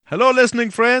Hello listening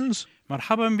friends.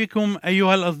 مرحبا بكم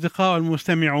أيها الأصدقاء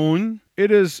المستمعون. It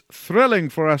is thrilling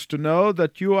for us to know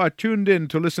that you are tuned in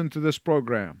to listen to this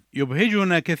program.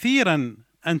 يبهجنا كثيرا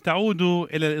أن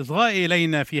تعودوا إلى الإصغاء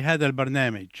إلينا في هذا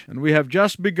البرنامج. And we have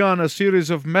just begun a series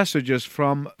of messages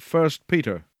from 1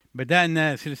 Peter.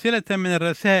 بدأنا سلسلة من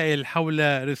الرسائل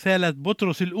حول رسالة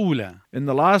بطرس الأولى. In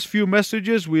the last few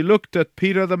messages we looked at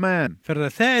Peter the man. في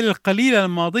الرسائل القليلة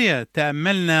الماضية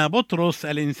تأملنا بطرس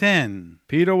الإنسان.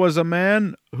 Peter was a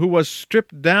man who was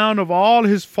stripped down of all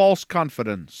his false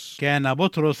confidence. كان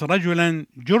بطرس رجلا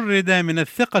جرد من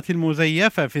الثقة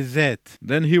المزيفة في الذات.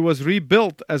 Then he was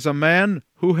rebuilt as a man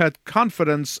who had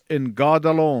confidence in God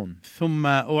alone. ثم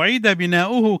أعيد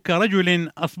بناؤه كرجل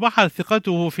أصبحت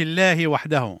ثقته في الله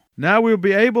وحده. Now we'll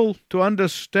be able to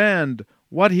understand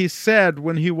what he said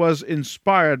when he was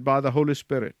inspired by the Holy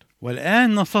Spirit.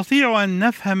 والآن نستطيع أن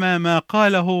نفهم ما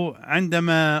قاله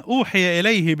عندما أوحي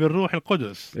إليه بالروح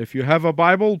القدس. If you have a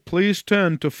Bible, please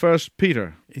turn to 1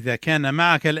 Peter. إذا كان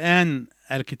معك الآن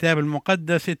الكتاب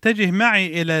المقدس اتجه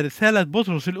معي إلى رسالة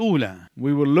بطرس الأولى.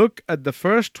 We will look at the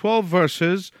first 12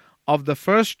 verses of the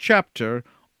first chapter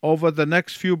over the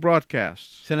next few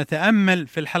broadcasts. سنتأمل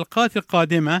في الحلقات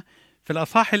القادمة في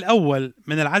الأصحاح الأول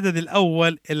من العدد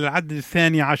الأول إلى العدد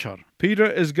الثاني عشر. Peter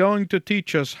is going to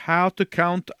teach us how to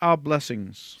count our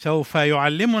blessings. سوف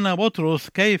يعلمنا بطرس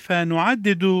كيف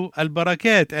نعدد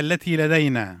البركات التي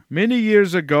لدينا. Many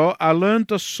years ago, I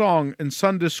learned a song in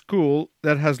Sunday school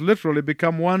that has literally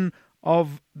become one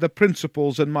of the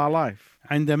principles in my life.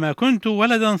 عندما كنت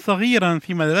ولدا صغيرا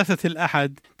في مدرسة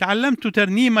الأحد تعلمت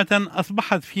ترنيمة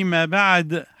أصبحت فيما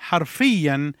بعد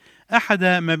حرفيا أحد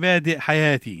مبادئ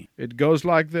حياتي. It goes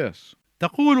like this.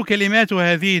 تقول كلمات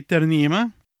هذه الترنيمة: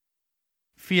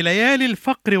 في ليالي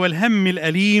الفقر والهم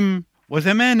الأليم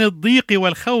وزمان الضيق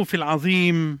والخوف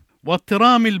العظيم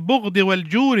واضطرام البغض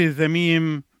والجور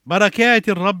الذميم بركات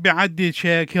الرب عدد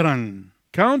شاكرا.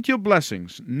 Count your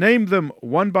blessings. Name them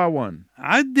one by one.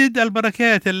 عدد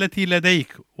البركات التي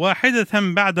لديك واحدة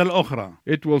بعد الأخرى.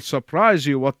 It will surprise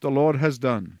you what the Lord has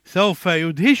done. سوف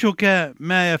يدهشك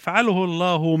ما يفعله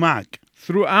الله معك.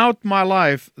 Throughout my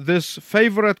life, this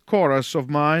favorite chorus of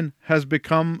mine has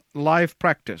become life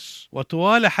practice.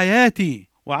 وطوال حياتي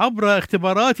وعبر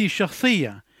اختباراتي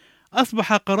الشخصية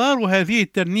أصبح قرار هذه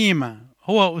الترنيمة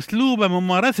هو أسلوب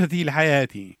ممارستي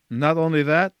لحياتي. Not only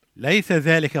that, ليس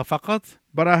ذلك فقط،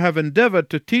 but I have endeavored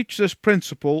to teach this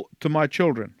principle to my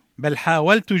children. بل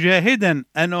حاولت جاهدا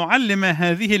أن أعلم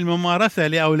هذه الممارسة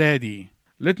لأولادي.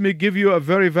 Let me give you a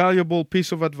very valuable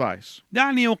piece of advice.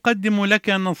 دعني أقدم لك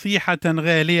نصيحة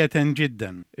غالية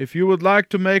جدا. If you would like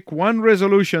to make one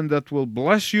resolution that will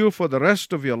bless you for the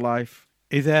rest of your life,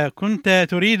 إذا كنت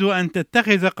تريد أن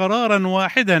تتخذ قرارا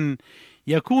واحدا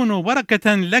يكون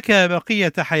بركة لك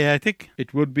بقية حياتك،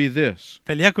 it would be this.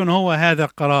 فليكن هو هذا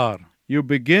القرار. You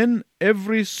begin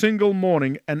every single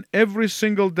morning and every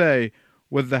single day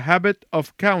with the habit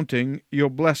of counting your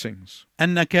blessings.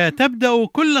 أنك تبدأ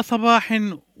كل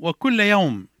صباح وكل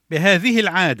يوم بهذه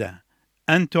العادة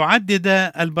أن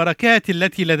تعدد البركات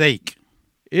التي لديك.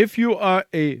 If you are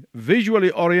a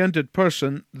visually oriented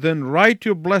person, then write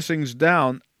your blessings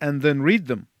down and then read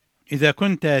them. إذا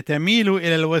كنت تميل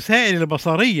إلى الوسائل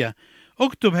البصرية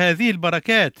اكتب هذه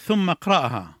البركات ثم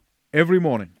اقرأها Every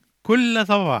morning. كل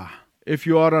صباح. If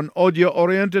you are an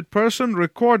audio-oriented person,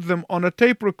 record them on a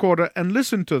tape recorder and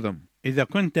listen to them. إذا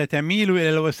كنت تميل إلى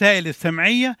الوسائل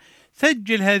السمعية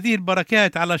سجل هذه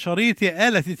البركات على شريط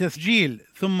آلة تسجيل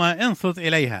ثم انصت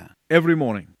إليها. Every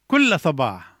morning. كل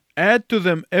صباح. Add to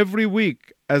them every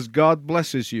week as God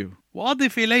blesses you.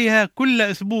 وأضف إليها كل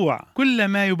أسبوع كل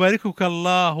ما يباركك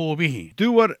الله به.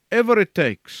 Do whatever it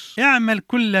takes. اعمل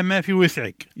كل ما في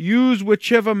وسعك. Use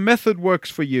whichever method works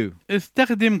for you.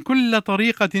 استخدم كل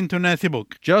طريقة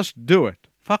تناسبك. Just do it.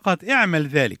 فقط اعمل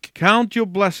ذلك. Count your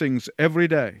blessings every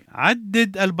day.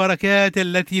 عدد البركات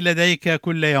التي لديك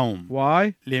كل يوم.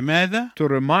 Why? لماذا؟ To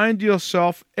remind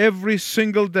yourself every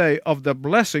single day of the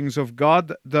blessings of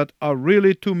God that are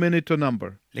really too many to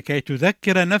number. لكي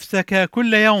تذكر نفسك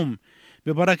كل يوم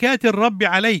ببركات الرب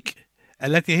عليك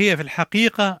التي هي في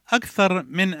الحقيقة أكثر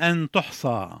من أن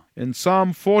تحصى. In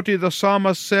Psalm 40, the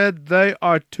psalmist said, they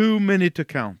are too many to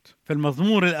count. في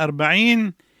المزمور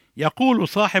 40 يقول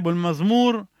صاحب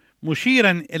المزمور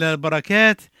مشيرا إلى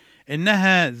البركات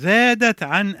إنها زادت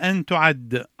عن أن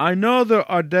تعد. I know there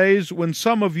are days when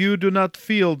some of you do not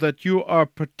feel that you are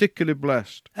particularly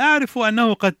blessed. أعرف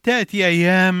أنه قد تأتي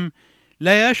أيام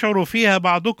لا يشعر فيها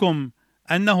بعضكم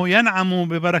أنه ينعم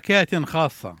ببركات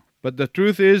خاصة. But the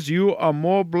truth is you are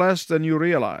more blessed than you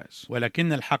realize.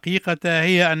 ولكن الحقيقة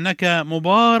هي أنك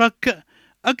مبارك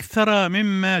أكثر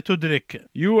مما تدرك.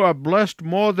 You are blessed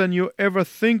more than you ever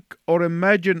think or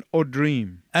imagine or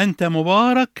dream. أنت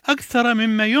مبارك أكثر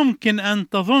مما يمكن أن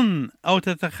تظن أو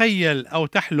تتخيل أو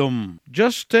تحلم.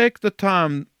 Just take the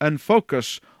time and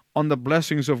focus on the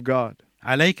blessings of God.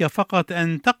 عليك فقط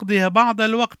أن تقضي بعض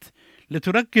الوقت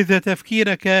لتركز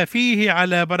تفكيرك فيه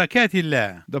على بركات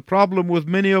الله. The problem with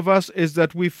many of us is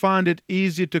that we find it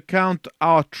easy to count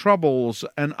our troubles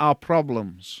and our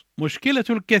problems. مشكلة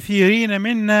الكثيرين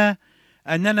منا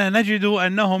أننا نجد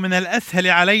أنه من الأسهل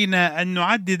علينا أن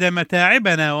نعدد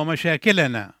متاعبنا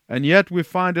ومشاكلنا. And yet we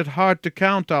find it hard to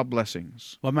count our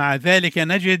blessings. ومع ذلك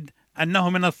نجد أنه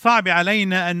من الصعب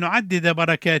علينا أن نعدد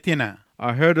بركاتنا.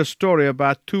 I heard a story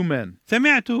about two men.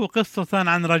 سمعت قصة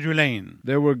عن رجلين.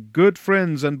 They were good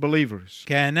friends and believers.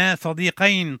 كانا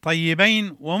صديقين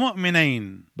طيبين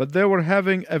ومؤمنين. But they were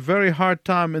having a very hard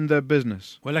time in their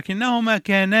business. ولكنهما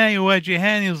كانا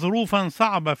يواجهان ظروفا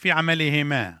صعبة في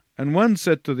عملهما. And one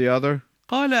said to the other,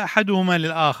 قال أحدهما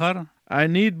للآخر: I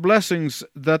need blessings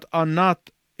that are not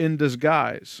in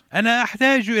disguise. أنا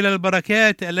أحتاج إلى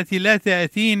البركات التي لا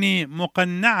تأتيني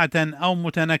مقنعة أو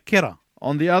متنكرة.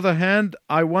 On the other hand,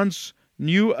 I once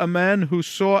knew a man who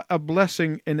saw a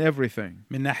blessing in everything.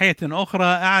 من ناحية أخرى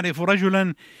أعرف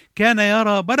رجلا كان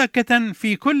يرى بركة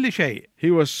في كل شيء. He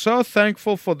was so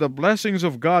thankful for the blessings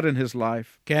of God in his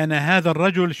life كان هذا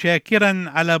الرجل شاكرا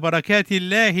على بركات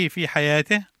الله في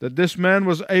حياته that this man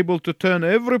was able to turn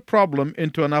every problem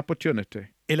into an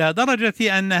opportunity. إلى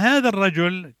درجة أن هذا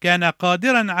الرجل كان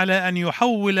قادرا على أن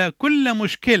يحول كل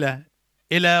مشكلة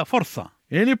إلى فرصة.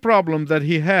 Any problem that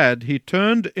he had, he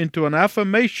turned into an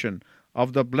affirmation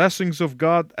of the blessings of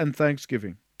God and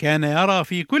thanksgiving. كان يرى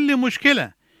في كل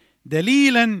مشكلة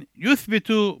دليلا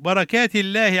يثبت بركات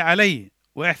الله عليه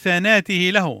وإحساناته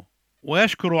له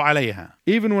ويشكر عليها.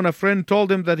 Even when a friend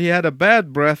told him that he had a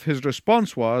bad breath, his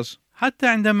response was, حتى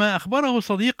عندما أخبره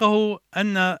صديقه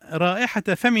أن رائحة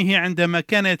فمه عندما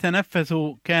كان يتنفس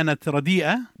كانت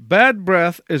رديئة. Bad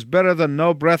breath is better than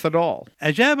no breath at all.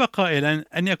 أجاب قائلا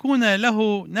أن يكون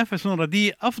له نفس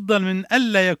رديء أفضل من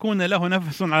ألا يكون له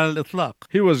نفس على الإطلاق.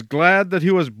 He was glad that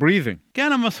he was breathing.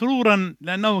 كان مسرورا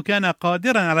لأنه كان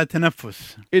قادرا على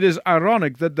التنفس. It is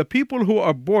ironic that the people who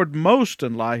are bored most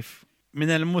in life من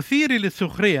المثير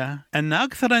للسخرية أن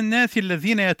أكثر الناس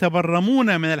الذين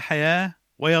يتبرمون من الحياة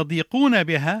ويضيقون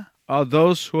بها are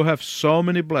those who have so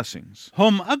many blessings.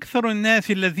 هم أكثر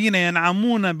الناس الذين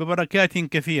ينعمون ببركات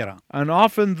كثيرة. And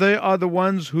often they are the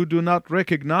ones who do not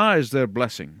recognize their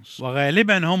blessings.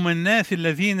 وغالبا هم الناس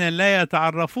الذين لا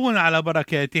يتعرفون على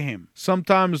بركاتهم.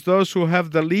 Sometimes those who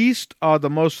have the least are the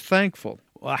most thankful.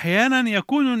 وأحيانا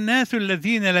يكون الناس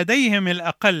الذين لديهم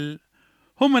الأقل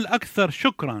هم الأكثر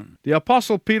شكرا. The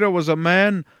Apostle Peter was a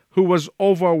man who was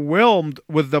overwhelmed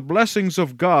with the blessings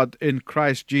of God in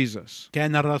Christ Jesus.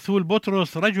 كان الرسول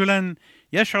بطرس رجلا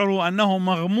يشعر أنه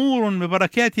مغمور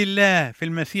ببركات الله في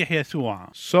المسيح يسوع.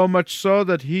 So much so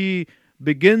that he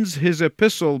begins his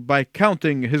epistle by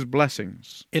counting his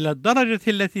blessings. إلى الدرجة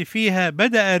التي فيها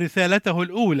بدأ رسالته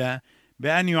الأولى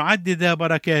بأن يعدد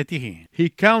بركاته. He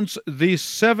counts these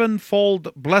sevenfold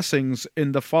blessings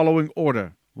in the following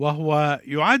order. وهو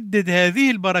يعدد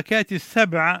هذه البركات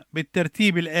السبع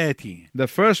بالترتيب الآتي. The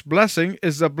first blessing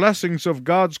is the blessings of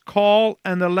God's call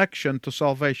and election to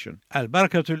salvation.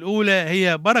 البركة الأولى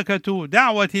هي بركة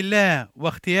دعوة الله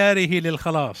واختياره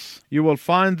للخلاص. You will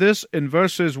find this in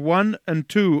verses 1 and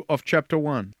 2 of chapter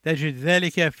 1. تجد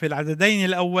ذلك في العددين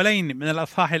الأولين من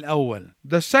الأصحاح الأول.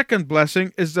 The second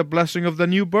blessing is the blessing of the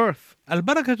new birth.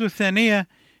 البركة الثانية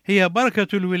هي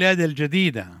بركة الولادة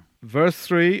الجديدة. Verse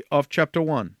 3 of chapter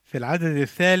 1. في العدد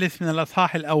الثالث من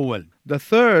الأصحاح الأول. The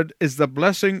third is the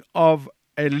blessing of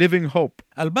a living hope.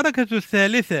 البركة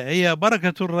الثالثة هي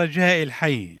بركة الرجاء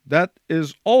الحي. That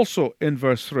is also in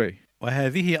verse 3.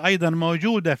 وهذه أيضا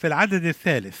موجودة في العدد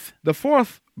الثالث. The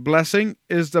fourth blessing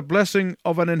is the blessing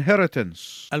of an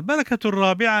inheritance. البركة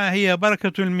الرابعة هي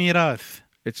بركة الميراث.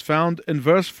 It's found in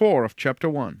verse 4 of chapter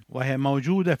 1. وهي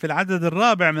موجودة في العدد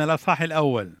الرابع من الأصحاح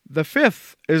الأول. The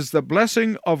fifth is the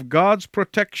blessing of God's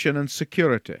protection and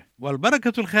security.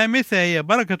 والبركة الخامسة هي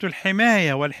بركة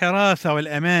الحماية والحراسة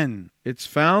والأمان. It's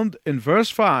found in verse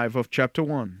 5 of chapter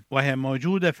 1. وهي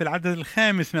موجودة في العدد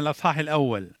الخامس من الأصحاح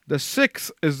الأول. The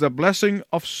sixth is the blessing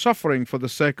of suffering for the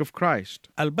sake of Christ.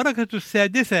 البركة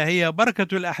السادسة هي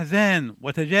بركة الأحزان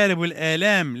وتجارب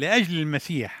الآلام لأجل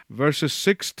المسيح. Verses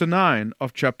 6 to 9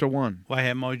 of chapter 1.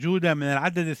 وهي موجودة من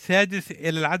العدد السادس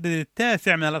إلى العدد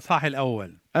التاسع من الأصحاح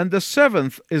الأول. And the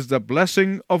seventh is the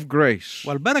blessing of grace.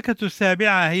 والبركة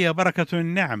السابعة هي بركة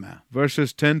النعمة.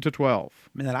 Verses 10 to 12.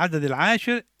 من العدد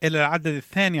العاشر إلى العدد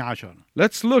الثاني عشر.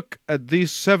 Let's look at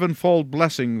these sevenfold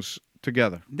blessings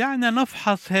together. دعنا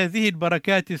نفحص هذه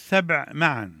البركات السبع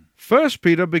معا. First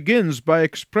Peter begins by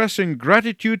expressing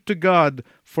gratitude to God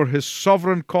for his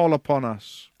sovereign call upon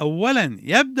us. أولا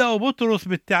يبدأ بطرس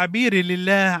بالتعبير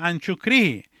لله عن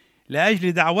شكره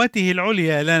لأجل دعوته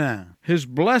العليا لنا. His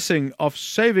blessing of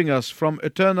saving us from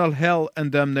eternal hell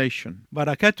and damnation.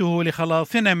 بركته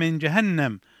لخلاصنا من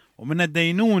جهنم ومن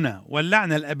الدينونة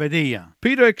واللعنة الأبدية.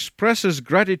 Peter expresses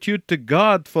gratitude to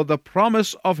God for the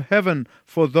promise of heaven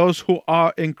for those who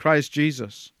are in Christ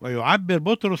Jesus. ويعبر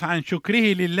بطرس عن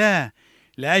شكره لله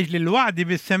لأجل الوعد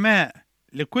بالسماء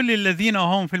لكل الذين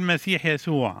هم في المسيح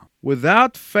يسوع.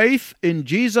 Without faith in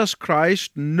Jesus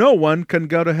Christ, no one can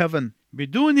go to heaven.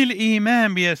 بدون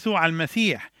الإيمان بيسوع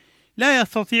المسيح لا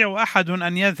يستطيع أحد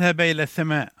أن يذهب إلى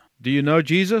السماء. Do you know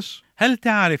Jesus? هل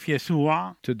تعرف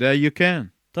يسوع؟ Today you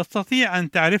can. تستطيع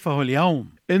أن تعرفه اليوم.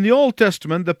 In the Old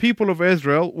Testament, the people of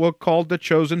Israel were called the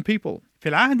chosen people. في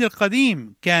العهد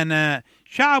القديم كان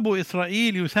شعب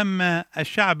إسرائيل يسمى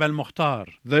الشعب المختار.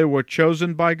 They were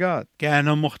chosen by God.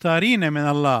 كانوا مختارين من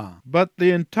الله. But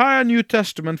the entire New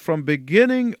Testament, from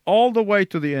beginning all the way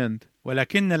to the end,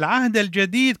 ولكن العهد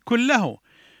الجديد كله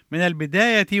من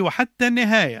البداية وحتى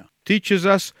النهاية teaches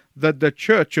us that the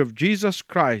Church of Jesus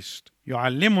Christ,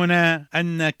 يعلمنا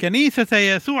أن كنيسة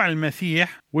يسوع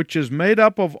المسيح which is made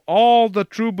up of all the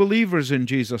true believers in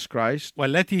Jesus Christ,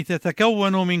 والتي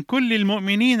تتكون من كل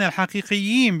المؤمنين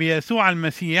الحقيقيين بيسوع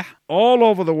المسيح all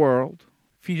over the world,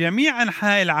 في جميع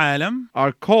أنحاء العالم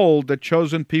are called the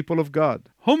chosen people of God.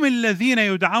 هم الذين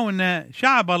يدعون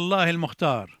شعب الله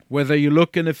المختار. Whether you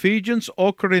look in Ephesians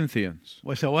or Corinthians,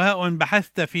 وسواء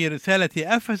بحثت في رسالة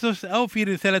أفسس أو في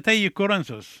رسالتي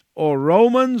كورنثوس or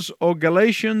Romans or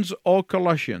Galatians or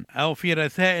Colossians, أو في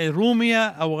رسائل روميا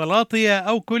أو غلاطيا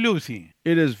أو كولوسي،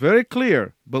 it is very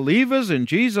clear believers in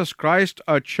Jesus Christ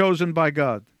are chosen by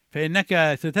God.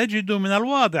 فإنك ستجد من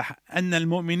الواضح أن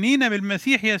المؤمنين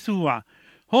بالمسيح يسوع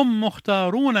هم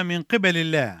مختارون من قبل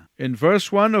الله. In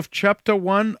verse 1 of chapter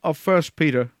 1 of 1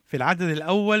 Peter, في العدد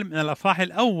الأول من الأصحاح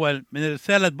الأول من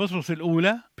رسالة بطرس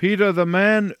الأولى، Peter, the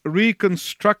man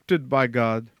reconstructed by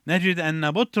God, نجد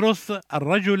أن بطرس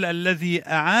الرجل الذي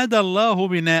أعاد الله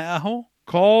بناءه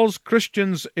calls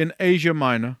Christians in Asia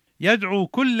Minor, يدعو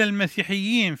كل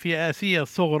المسيحيين في آسيا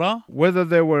الصغرى، whether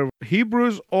they were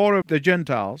Hebrews or the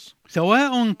Gentiles,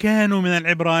 سواء كانوا من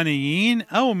العبرانيين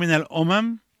أو من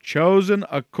الأمم، chosen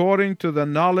according to the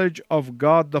knowledge of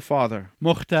God the Father.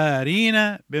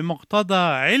 مختارين بمقتضى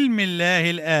علم الله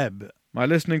الآب. My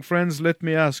listening friends, let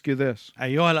me ask you this.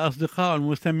 أيها الأصدقاء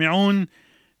المستمعون،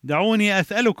 دعوني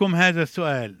أسألكم هذا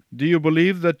السؤال. Do you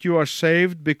believe that you are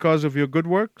saved because of your good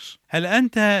works? هل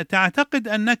أنت تعتقد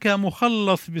أنك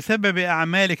مخلص بسبب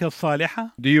أعمالك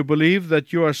الصالحة؟ Do you believe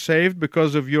that you are saved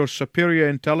because of your superior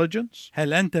intelligence?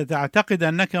 هل أنت تعتقد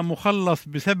أنك مخلص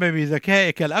بسبب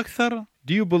ذكائك الأكثر؟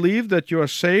 Do you believe that you are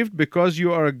saved because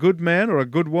you are a good man or a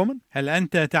good woman? هل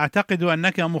أنت تعتقد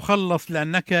أنك مخلص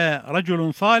لأنك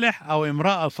رجل صالح أو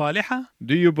امرأة صالحة؟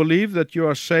 Do you believe that you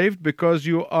are saved because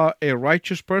you are a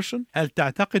righteous person? هل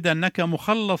تعتقد أنك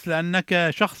مخلص لأنك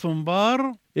شخص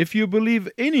بار؟ If you believe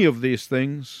any of these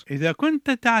things, إذا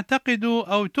كنت تعتقد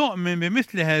أو تؤمن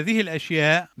بمثل هذه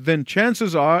الأشياء، then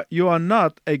chances are you are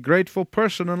not a grateful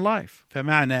person in life.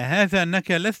 فمعنى هذا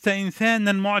أنك لست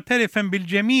إنسانا معترفا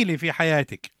بالجميل في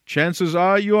حياتك. Chances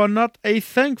are you are not a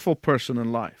thankful person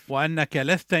in life. وأنك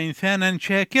لست إنسانا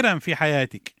شاكرا في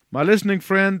حياتك. My listening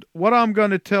friend, what I'm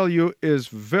going to tell you is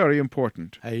very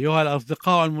important. أيها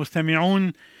الأصدقاء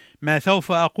المستمعون، ما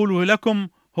سوف أقوله لكم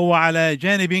هو على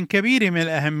جانب كبير من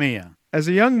الأهمية. As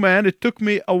a young man, it took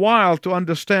me a while to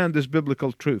understand this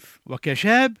biblical truth.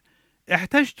 وكشاب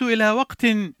احتجت إلى وقت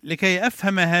لكي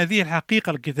أفهم هذه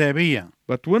الحقيقة الكتابية.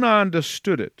 But when I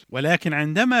understood it, ولكن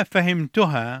عندما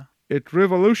فهمتها it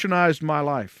revolutionized my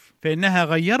life. فإنها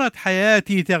غيرت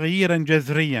حياتي تغييرا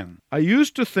جذريا. I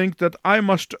used to think that I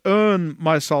must earn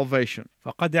my salvation.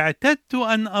 فقد اعتدت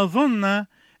أن أظن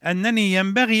أنني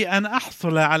ينبغي أن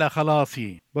أحصل على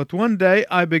خلاصي. But one day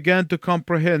I began to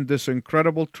comprehend this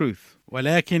incredible truth.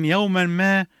 ولكن يوما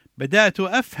ما بدأت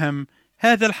أفهم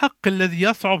هذا الحق الذي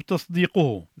يصعب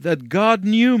تصديقه. That God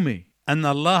knew me. أن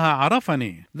الله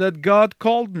عرفني. That God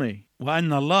called me.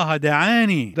 وأن الله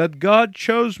دعاني. That God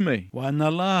chose me. وأن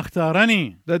الله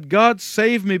اختارني. That God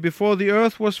saved me before the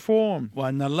earth was formed.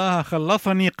 وأن الله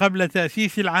خلصني قبل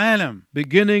تأسيس العالم.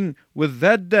 Beginning with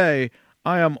that day,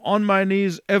 I am on my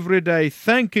knees every day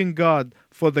thanking God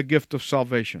for the gift of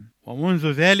salvation.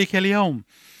 ومنذ ذلك اليوم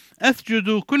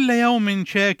أسجد كل يوم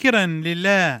شاكرا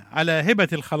لله على هبة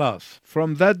الخلاص.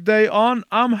 From that day on,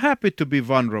 I'm happy to be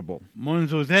vulnerable.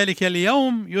 منذ ذلك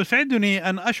اليوم يسعدني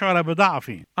أن أشعر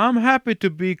بضعفي. I'm happy to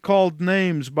be called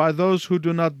names by those who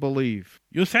do not believe.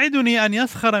 يسعدني أن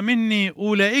يسخر مني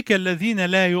أولئك الذين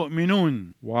لا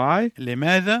يؤمنون. Why?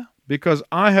 لماذا؟ Because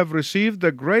I have received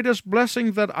the greatest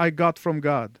blessing that I got from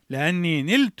God. لأني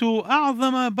نلت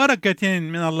أعظم بركة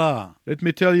من الله. Let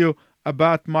me tell you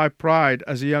about my pride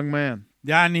as a young man.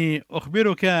 دعني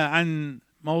أخبرك عن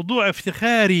موضوع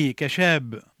افتخاري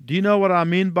كشاب. Do you know what I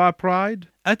mean by pride?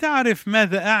 أتعرف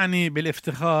ماذا أعني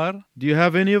بالافتخار؟ Do you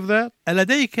have any of that?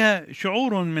 ألديك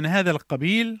شعور من هذا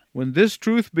القبيل؟ When this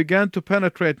truth began to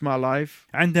penetrate my life,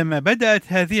 عندما بدأت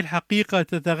هذه الحقيقة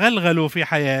تتغلغل في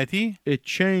حياتي، it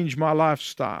changed my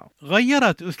lifestyle.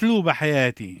 غيرت أسلوب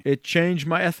حياتي، It changed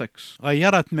my ethics.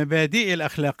 غيرت مبادئي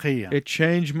الأخلاقية، It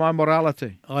changed my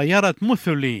morality. غيرت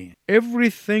مثلي.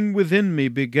 Everything within me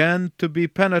began to be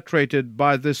penetrated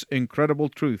by this incredible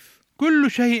truth.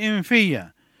 كل شيء في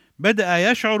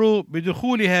بدأ يشعر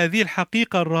بدخول هذه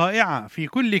الحقيقة الرائعة في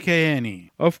كل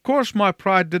كياني. Of course, my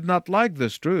pride did not like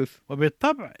this truth.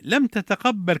 وبالطبع لم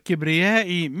تتقبل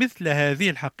كبريائي مثل هذه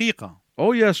الحقيقة.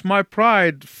 Oh yes, my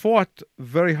pride fought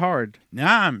very hard.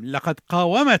 نعم، لقد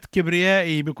قاومت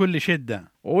كبريائي بكل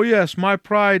شدة. Oh yes, my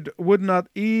pride would not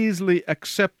easily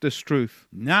accept this truth.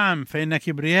 نعم، فإن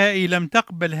كبريائي لم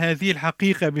تقبل هذه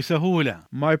الحقيقة بسهولة.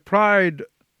 My pride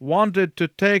wanted to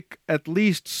take at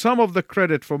least some of the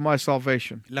credit for my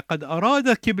salvation. لقد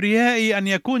أرادت كبريائي أن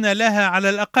يكون لها على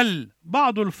الأقل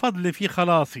بعض الفضل في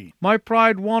خلاصي. My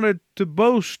pride wanted to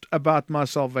boast about my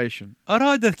salvation.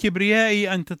 أرادت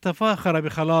كبريائي أن تتفاخر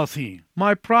بخلاصي.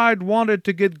 My pride wanted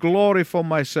to get glory for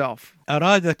myself.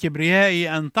 أرادت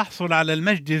كبريائي أن تحصل على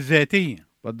المجد الذاتي.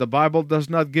 But the Bible does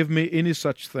not give me any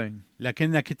such thing.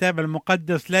 لكن الكتاب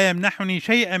المقدس لا يمنحني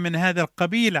شيئا من هذا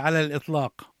القبيل على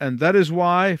الإطلاق. And that is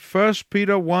why 1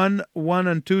 Peter 1:1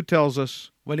 and 2 tells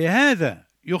us, ولهذا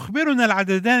يخبرنا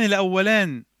العددان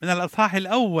الأولان من الأصحاح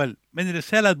الأول من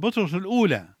رسالة بطرس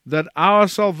الأولى that our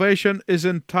salvation is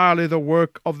entirely the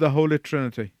work of the Holy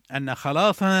Trinity. أن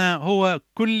خلاصنا هو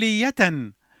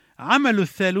كلية عمل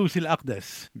الثالوث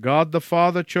الأقدس. God the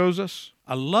Father chose us.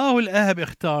 الله الآب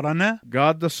اختارنا.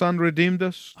 God the Son redeemed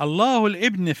us. الله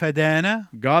الابن فدانا.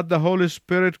 God the Holy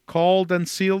Spirit called and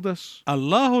sealed us.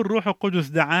 الله الروح القدس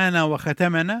دعانا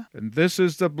وختمنا. And this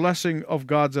is the blessing of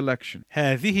God's election.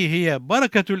 هذه هي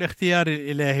بركة الاختيار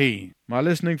الإلهي. My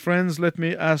listening friends, let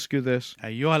me ask you this.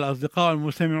 أيها الأصدقاء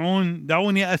المستمعون،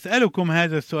 دعوني أسألكم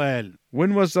هذا السؤال.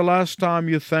 When was the last time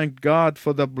you thanked God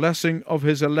for the blessing of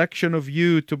His election of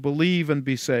you to believe and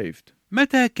be saved?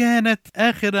 متى كانت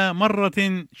آخر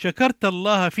مرة شكرت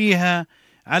الله فيها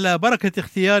على بركة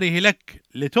اختياره لك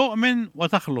لتؤمن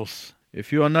وتخلص؟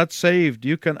 If you are not saved,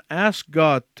 you can ask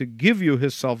God to give you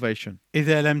His salvation.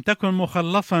 إذا لم تكن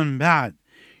مخلصا بعد،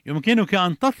 يمكنك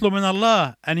أن تطلب من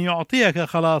الله أن يعطيك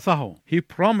خلاصه. He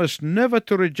promised never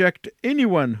to reject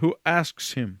anyone who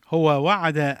asks Him. هو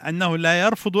وعد أنه لا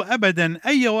يرفض أبدا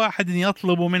أي واحد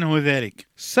يطلب منه ذلك.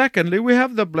 Secondly, we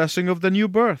have the blessing of the new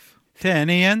birth.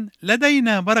 ثانيا،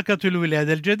 لدينا بركة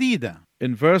الولادة الجديدة.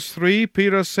 In verse 3,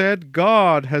 Peter said,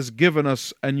 God has given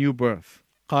us a new birth.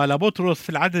 قال بطرس في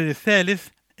العدد الثالث: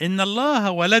 إن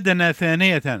الله ولدنا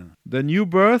ثانية. The new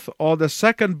birth or the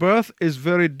second birth is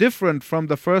very different from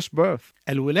the first birth.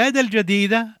 الولادة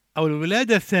الجديدة أو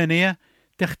الولادة الثانية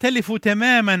تختلف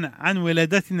تماما عن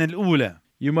ولادتنا الأولى.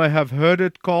 You might have heard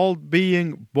it called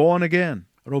being born again.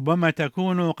 ربما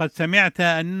تكون قد سمعت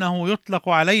أنه يطلق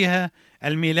عليها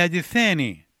الميلاد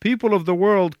الثاني. People of the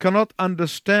world cannot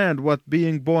understand what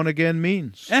being born again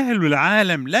means. أهل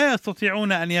العالم لا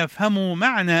يستطيعون أن يفهموا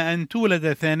معنى أن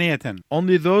تولد ثانية.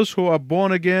 Only those who are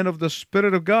born again of the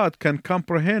Spirit of God can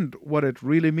comprehend what it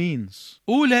really means.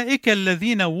 أولئك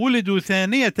الذين ولدوا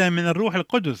ثانية من الروح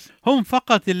القدس هم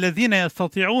فقط الذين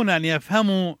يستطيعون أن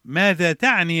يفهموا ماذا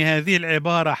تعني هذه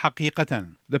العبارة حقيقة.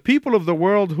 The people of the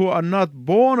world who are not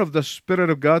born of the Spirit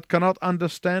of God cannot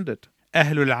understand it.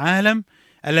 أهل العالم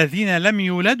الذين لم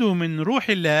يولدوا من روح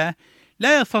الله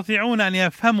لا يستطيعون أن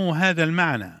يفهموا هذا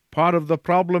المعنى. Part of the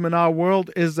problem in our world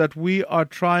is that we are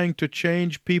trying to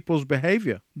change people's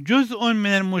behavior. جزء من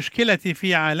المشكلة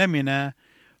في عالمنا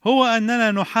هو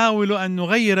أننا نحاول أن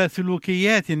نغير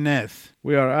سلوكيات الناس.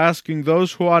 We are asking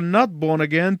those who are not born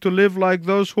again to live like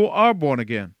those who are born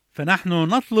again. فنحن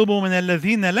نطلب من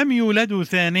الذين لم يولدوا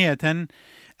ثانية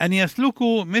أن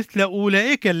يسلكوا مثل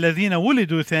أولئك الذين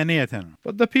ولدوا ثانية.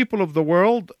 But the people of the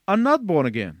world are not born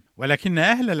again. ولكن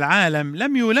أهل العالم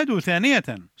لم يولدوا ثانية،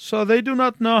 so they do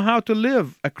not know how to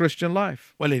live a Christian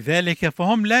life. ولذلك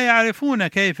فهم لا يعرفون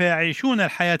كيف يعيشون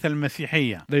الحياة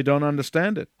المسيحية. They don't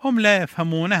understand it. هم لا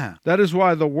يفهمونها. That is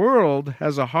why the world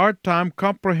has a hard time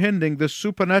comprehending the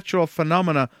supernatural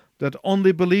phenomena that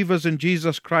only believers in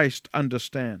Jesus Christ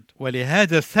understand.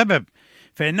 ولهذا السبب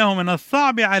فإنه من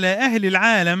الصعب على أهل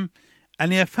العالم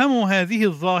أن يفهموا هذه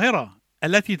الظاهرة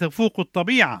التي تفوق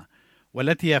الطبيعة،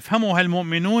 والتي يفهمها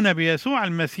المؤمنون بيسوع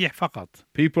المسيح فقط.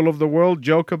 People of the world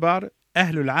joke about it.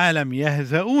 أهل العالم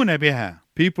يهزؤون بها.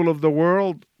 People of the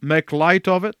world make light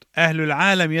of it. أهل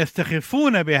العالم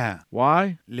يستخفون بها.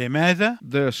 Why? لماذا؟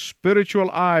 Their spiritual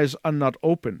eyes are not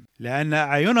open. لأن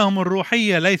أعينهم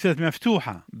الروحية ليست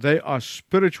مفتوحة. They are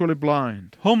spiritually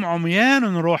blind. هم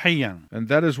عميان روحيا. And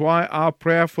that is why our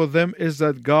prayer for them is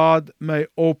that God may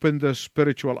open their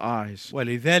spiritual eyes.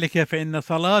 ولذلك فإن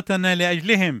صلاتنا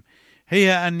لأجلهم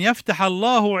هي أن يفتح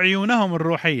الله عيونهم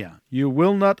الروحية. You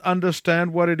will not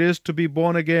understand what it is to be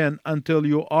born again until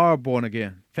you are born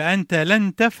again. فأنت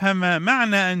لن تفهم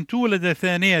معنى أن تولد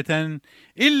ثانية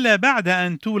إلا بعد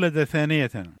أن تولد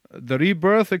ثانية. The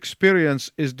rebirth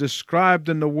experience is described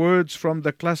in the words from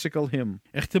the classical hymn.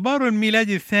 اختبار الميلاد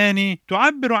الثاني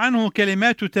تعبر عنه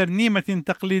كلمات ترنيمة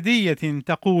تقليدية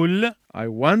تقول: I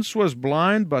once was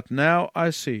blind, but now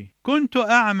I see. كنت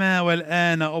أعمى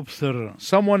والآن أبصر.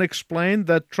 Someone explained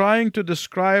that trying to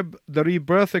describe the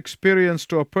rebirth experience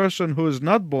to a person who is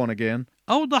not born again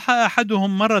أوضح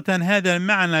أحدهم مرة هذا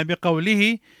المعنى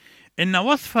بقوله إن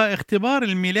وصف اختبار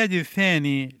الميلاد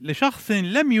الثاني لشخص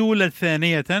لم يولد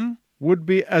ثانية would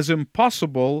be as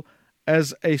impossible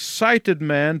as a sighted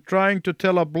man trying to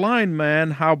tell a blind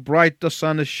man how bright the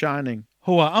sun is shining.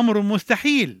 هو أمر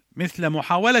مستحيل، مثل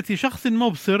محاولة شخص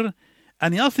مبصر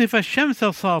أن يصف الشمس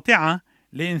الساطعة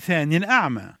لإنسان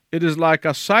أعمى. It is like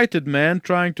a sighted man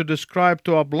trying to describe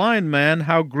to a blind man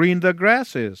how green the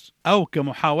grass is. أو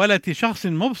كمحاولة شخص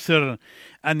مبصر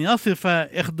أن يصف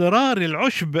إخضرار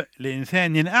العشب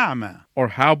لإنسان أعمى. Or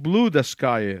how blue the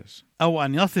sky is. أو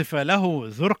أن يصف له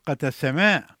زرقة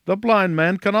السماء. The blind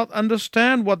man cannot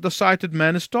understand what the sighted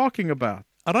man is talking about.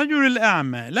 الرجل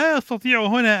الأعمى لا يستطيع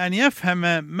هنا أن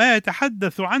يفهم ما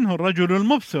يتحدث عنه الرجل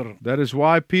المبصر. That is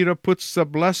why Peter puts the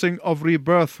blessing of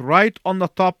rebirth right on the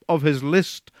top of his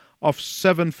list of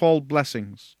sevenfold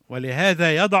blessings.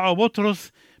 ولهذا يضع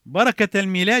بطرس بركة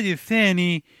الميلاد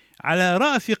الثاني على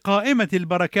رأس قائمة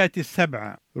البركات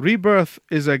السبع. Rebirth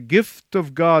is a gift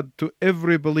of God to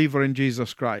every believer in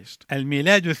Jesus Christ.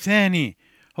 الميلاد الثاني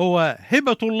هو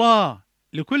هبة الله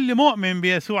لكل مؤمن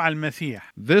بيسوع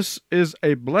المسيح. This is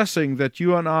a blessing that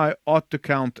you and I ought to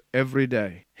count every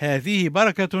day. هذه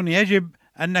بركة يجب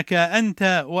أنك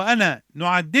أنت وأنا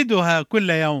نعددها كل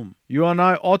يوم. You and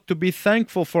I ought to be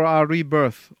thankful for our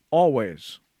rebirth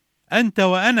always. أنت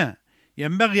وأنا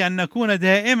ينبغي أن نكون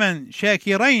دائما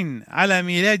شاكرين على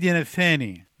ميلادنا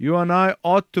الثاني. You and I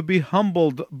ought to be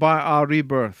humbled by our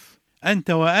rebirth.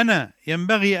 أنت وأنا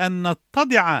ينبغي أن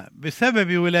نتضع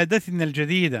بسبب ولادتنا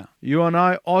الجديدة. You and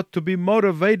I ought to be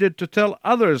motivated to tell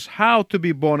others how to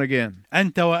be born again.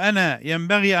 أنت وأنا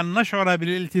ينبغي أن نشعر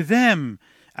بالالتزام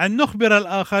أن نخبر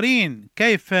الآخرين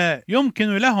كيف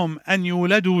يمكن لهم أن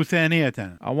يولدوا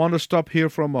ثانية. I want to stop here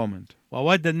for a moment.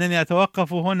 وأود أنني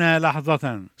أتوقف هنا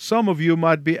لحظة. Some of you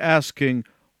might be asking,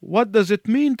 what does it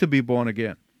mean to be born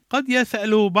again? قد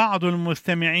يسأل بعض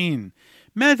المستمعين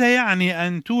ماذا يعني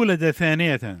أن تولد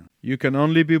ثانية؟ You can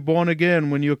only be born again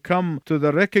when you come to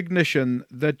the recognition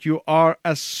that you are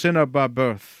a sinner by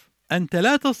birth. أنت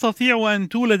لا تستطيع أن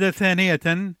تولد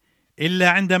ثانية إلا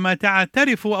عندما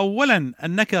تعترف أولا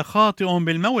أنك خاطئ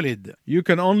بالمولد. You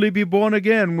can only be born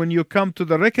again when you come to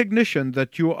the recognition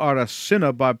that you are a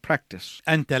sinner by practice.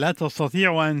 أنت لا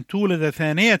تستطيع أن تولد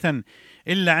ثانية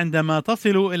إلا عندما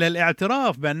تصل إلى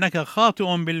الاعتراف بأنك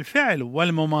خاطئ بالفعل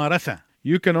والممارسة.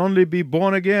 You can only be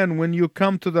born again when you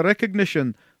come to the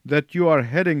recognition that you are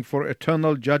heading for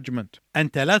eternal judgment.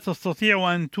 أنت لا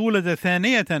تستطيع أن تولد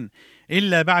ثانية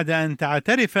إلا بعد أن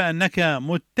تعترف أنك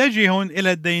متجه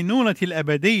إلى الدينونة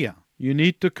الأبدية. You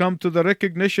need to come to the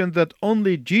recognition that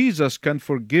only Jesus can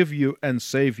forgive you and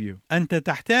save you. أنت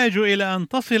تحتاج إلى أن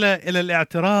تصل إلى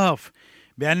الاعتراف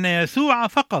بأن يسوع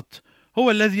فقط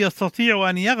هو الذي يستطيع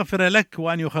أن يغفر لك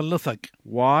وأن يخلصك.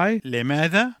 Why?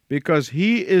 لماذا؟ Because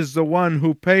he is the one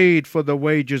who paid for the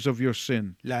wages of your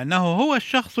sin. لأنه هو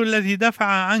الشخص الذي دفع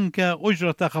عنك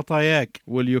أجرة خطاياك.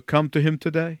 Will you come to him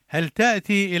today? هل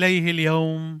تأتي إليه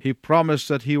اليوم؟ He promised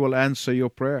that he will answer your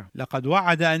prayer. لقد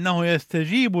وعد أنه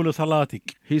يستجيب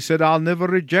لصلاتك. He said, I'll never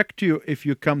reject you if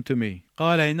you come to me.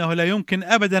 قال إنه لا يمكن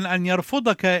أبدا أن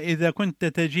يرفضك إذا كنت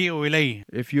تجيء إليه.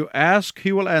 If you ask,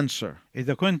 he will answer.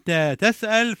 إذا كنت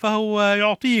تسأل فهو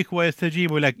يعطيك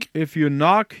ويستجيب لك. If you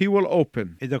knock, he will open.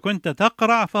 إذا كنت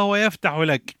تقرع فهو يفتح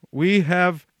لك. We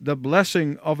have the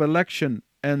blessing of election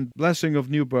and blessing of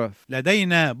new birth.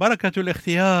 لدينا بركة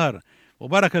الاختيار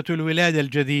وبركة الولادة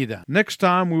الجديدة. Next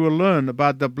time we will learn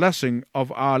about the blessing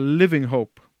of our living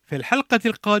hope. في الحلقة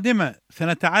القادمة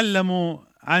سنتعلم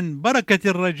عن بركة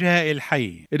الرجاء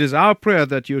الحي. It is our prayer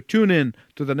that you tune in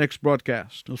to the next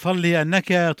broadcast. نصلي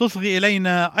أنك تصغي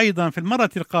إلينا أيضا في المرة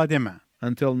القادمة.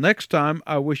 Until next time,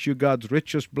 I wish you God's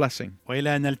richest blessing.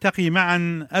 وإلى أن نلتقي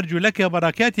معا أرجو لك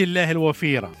بركات الله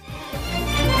الوفيرة.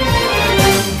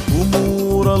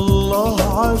 أمور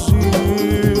الله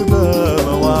عجيبة،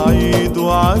 مواعيد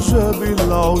عجب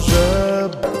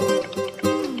العجاب،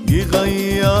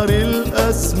 يغير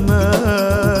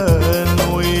الأزمان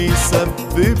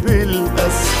ويسبب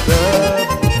الأسباب.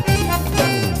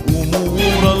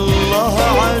 أمور الله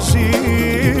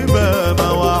عجيبة،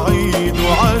 مواعيد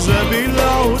عجب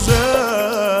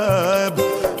العجاب،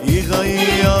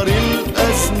 يغير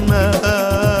الأزمان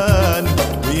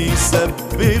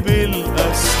ويسبب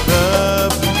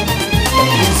الأسباب.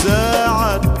 إذا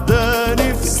عداني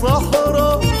في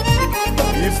صحراء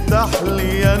يفتح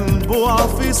لي ينبوع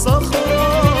في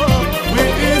صخرة،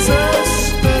 وإذا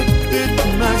اشتدت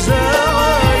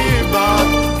مجاعة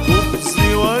يبعت خبزي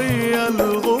ويا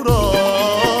الغراب.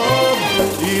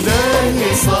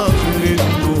 إلهي صخر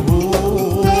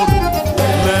الدهور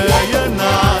لا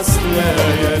ينعس لا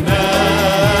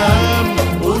ينام،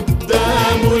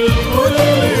 قدامه الكل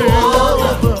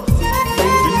واضح،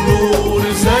 في النور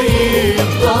زي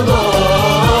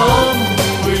الظلام،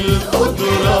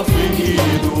 والقدرة في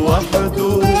ايده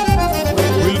وحده،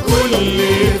 والكل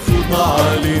يخضع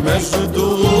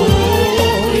لمجده.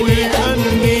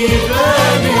 ولأني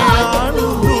غالي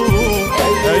عنه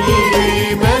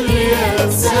قلبي مليان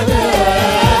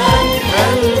سلام،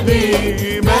 قلبي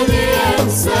مليان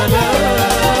سلام.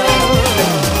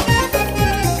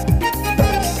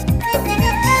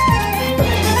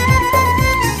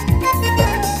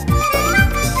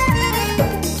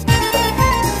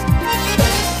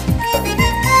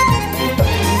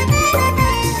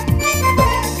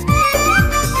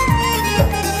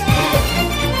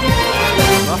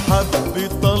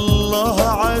 محبة الله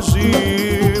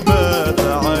عجيبة،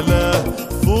 تعالى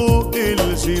فوق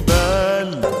الجبال،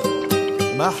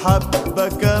 محبة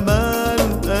كمان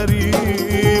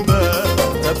قريبة،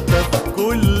 ثابتة في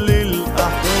كل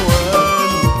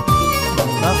الأحوال.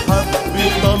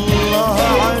 محبة الله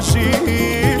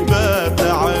عجيبة،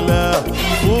 تعالى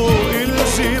فوق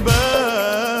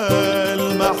الجبال،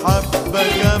 محبة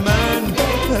كمان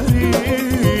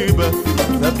قريبة،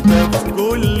 ثابتة في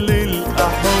كل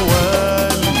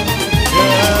الأحوال.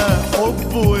 يا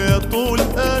حب ويا طول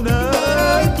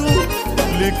أناته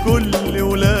لكل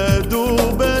ولاد